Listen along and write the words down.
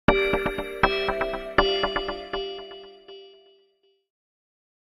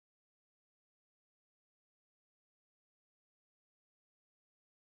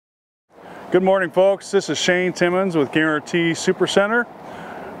Good morning, folks. This is Shane.Timmons with Guaranty Super Center.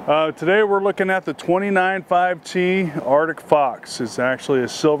 Today we're looking at the 29.5T Arctic Fox. It's actually a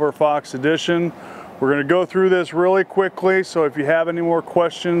Silver Fox edition. We're going to go through this really quickly, so if you have any more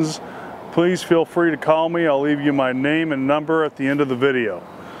questions, please feel free to call me. I'll leave you my name and number at the end of the video.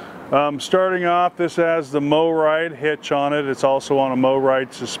 Starting off, this has the MoRide hitch on it. It's also on a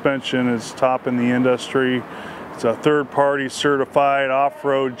MoRide suspension. It's top in the industry. It's a third-party certified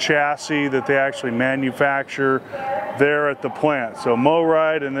off-road chassis that they actually manufacture there at the plant. So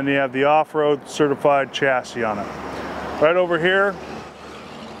MoRide, and then you have the off-road certified chassis on it. Right over here,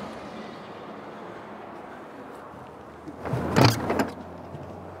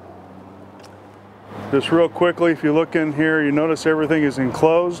 just real quickly, if you look in here, you notice everything is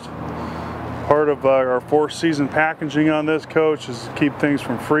enclosed. Part of our 4-season packaging on this coach is to keep things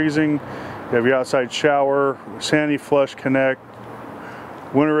from freezing. You have your outside shower, sandy flush connect,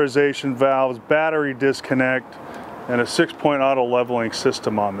 winterization valves, battery disconnect, and a 6-point auto leveling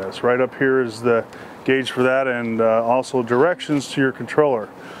system on this. Right up here is the gauge for that, and also directions to your controller.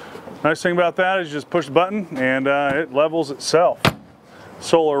 Nice thing about that is you just push the button and it levels itself.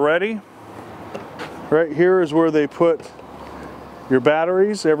 Solar ready. Right here is where they put your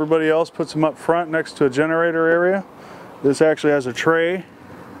batteries. Everybody else puts them up front next to a generator area. This actually has a tray.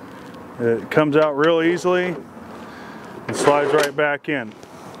 It comes out real easily and slides right back in.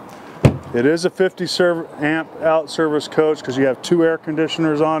 It is a 50 amp out service coach because you have 2 air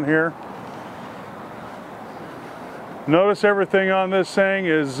conditioners on here. Notice everything on this thing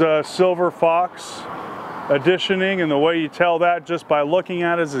is Silver Fox editioning, and the way you tell that just by looking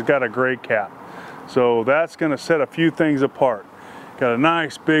at it is it's got a gray cap. So that's going to set a few things apart. Got a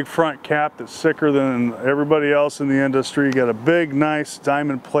nice big front cap that's thicker than everybody else in the industry. You got a big nice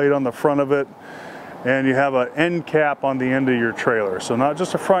diamond plate on the front of it, and you have an end cap on the end of your trailer. So not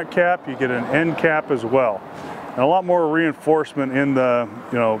just a front cap, you get an end cap as well. And a lot more reinforcement in the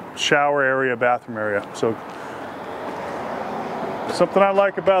shower area, bathroom area. So something I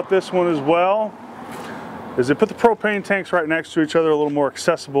like about this one as well is they put the propane tanks right next to each other, a little more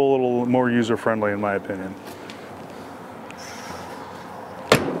accessible, a little more user-friendly in my opinion.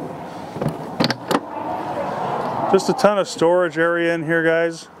 Just a ton of storage area in here,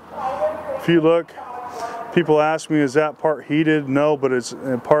 guys. If you look, people ask me, is that part heated? No, but it's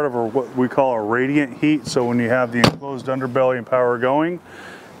part of what we call a radiant heat. So when you have the enclosed underbelly and power going,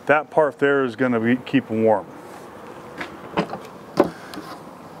 that part there is going to keep them warm.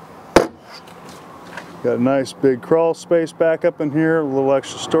 Got a nice big crawl space back up in here, a little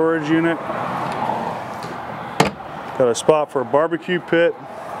extra storage unit. Got a spot for a barbecue pit.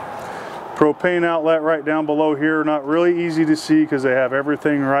 Propane outlet right down below here, not really easy to see because they have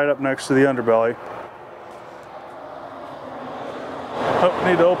everything right up next to the underbelly. Oh,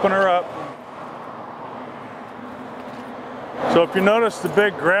 need to open her up. So if you notice the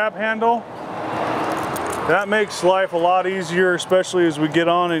big grab handle, that makes life a lot easier, especially as we get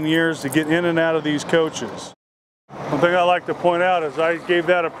on in years, to get in and out of these coaches. One thing I like to point out is I gave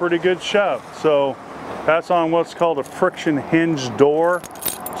that a pretty good shove. So that's on what's called a friction hinge door.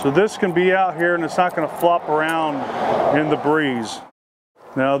 So this can be out here and it's not going to flop around in the breeze.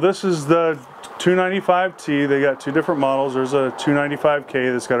 Now this is the 295T. They got 2 different models. There's a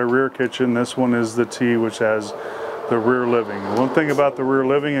 295K that's got a rear kitchen. This one is the T, which has the rear living. One thing about the rear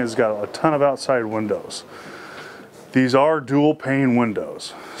living is it's got a ton of outside windows. These are dual pane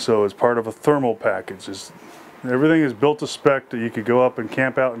windows, so it's part of a thermal package. Everything is built to spec that you could go up and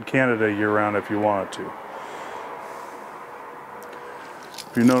camp out in Canada year-round if you wanted to.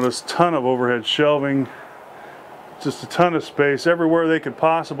 If you notice, ton of overhead shelving, just a ton of space everywhere they could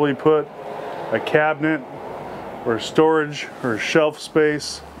possibly put a cabinet or storage or shelf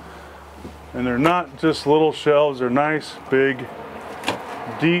space. And they're not just little shelves, they're nice, big,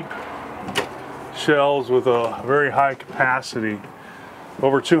 deep shelves with a very high capacity.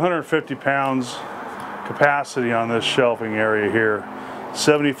 Over 250 pounds capacity on this shelving area here.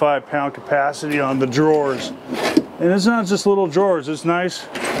 75-pound capacity on the drawers. And it's not just little drawers, it's nice,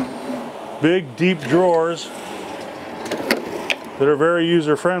 big, deep drawers that are very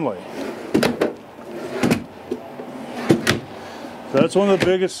user-friendly. That's one of the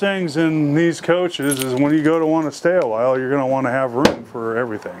biggest things in these coaches is when you go to want to stay a while, you're going to want to have room for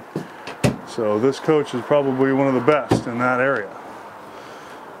everything. So this coach is probably one of the best in that area.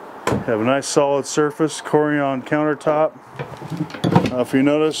 Have a nice solid surface, Corian countertop. If you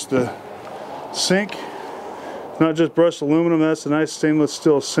notice the sink, not just brushed aluminum, that's a nice stainless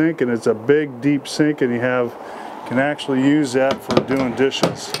steel sink, and it's a big deep sink, and you can actually use that for doing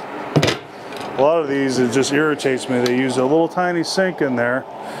dishes. A lot of these, it just irritates me. They use a little tiny sink in there,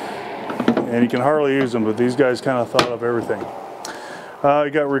 and you can hardly use them, but these guys kind of thought of everything. You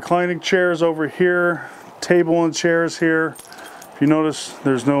got reclining chairs over here, table and chairs here. If you notice,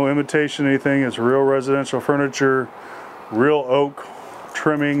 there's no imitation anything. It's real residential furniture, real oak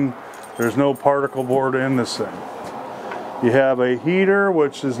trimming. There's no particle board in this thing. You have a heater,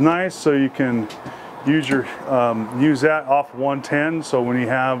 which is nice, so you can use that off 110. So when you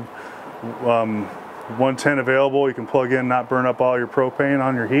have 110 available, you can plug in, not burn up all your propane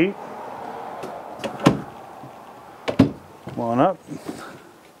on your heat. Come on up.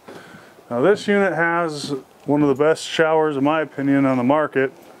 Now this unit has one of the best showers, in my opinion, on the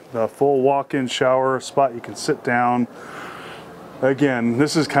market. The full walk-in shower, spot you can sit down. Again,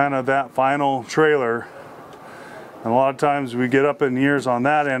 this is kind of that final trailer. And a lot of times we get up in years on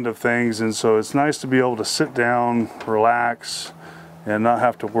that end of things, and so it's nice to be able to sit down, relax, and not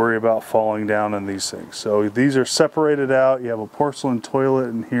have to worry about falling down in these things. So these are separated out. You have a porcelain toilet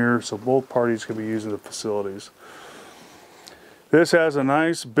in here, so both parties can be using the facilities. This has a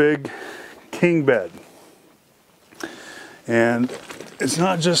nice big king bed. And it's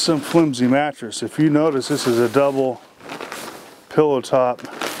not just some flimsy mattress. If you notice, this is a double pillow top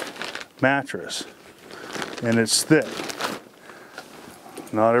mattress, and it's thick.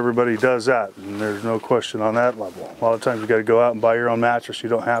 Not everybody does that, and there's no question on that level. A lot of times you got to go out and buy your own mattress. You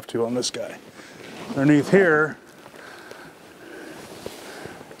don't have to on this guy. Underneath here,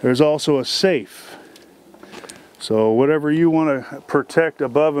 there's also a safe. So whatever you want to protect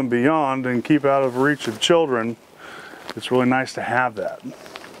above and beyond and keep out of reach of children, it's really nice to have that.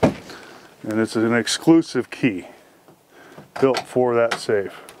 And it's an exclusive key built for that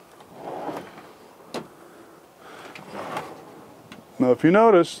safe. Now if you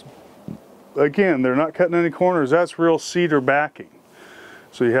notice, again, they're not cutting any corners. That's real cedar backing.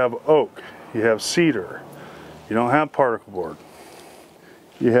 So you have oak, you have cedar, you don't have particle board.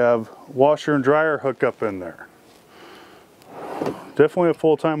 You have washer and dryer hookup in there. Definitely a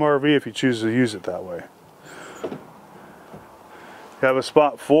full-time RV if you choose to use it that way. You have a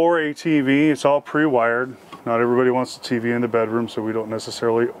spot for a TV. It's all pre-wired. Not everybody wants the TV in the bedroom, so we don't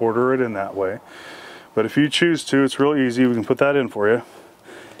necessarily order it in that way. But if you choose to, it's real easy. We can put that in for you. You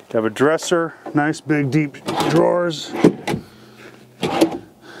have a dresser, nice big deep drawers.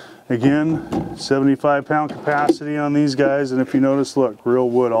 Again, 75-pound capacity on these guys, and if you notice, look, real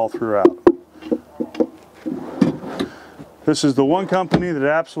wood all throughout. This is the one company that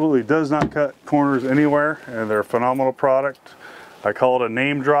absolutely does not cut corners anywhere, and they're a phenomenal product. I call it a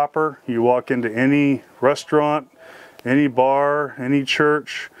name dropper. You walk into any restaurant, any bar, any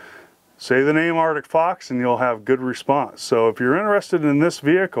church, say the name Arctic Fox and you'll have good response. So if you're interested in this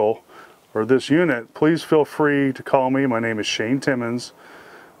vehicle or this unit, please feel free to call me. My name is Shane.Timmons.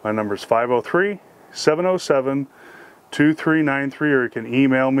 My number is 503-707-2393, or you can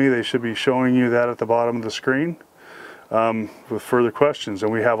email me. They should be showing you that at the bottom of the screen with further questions,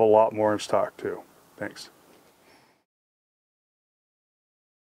 and we have a lot more in stock too. Thanks.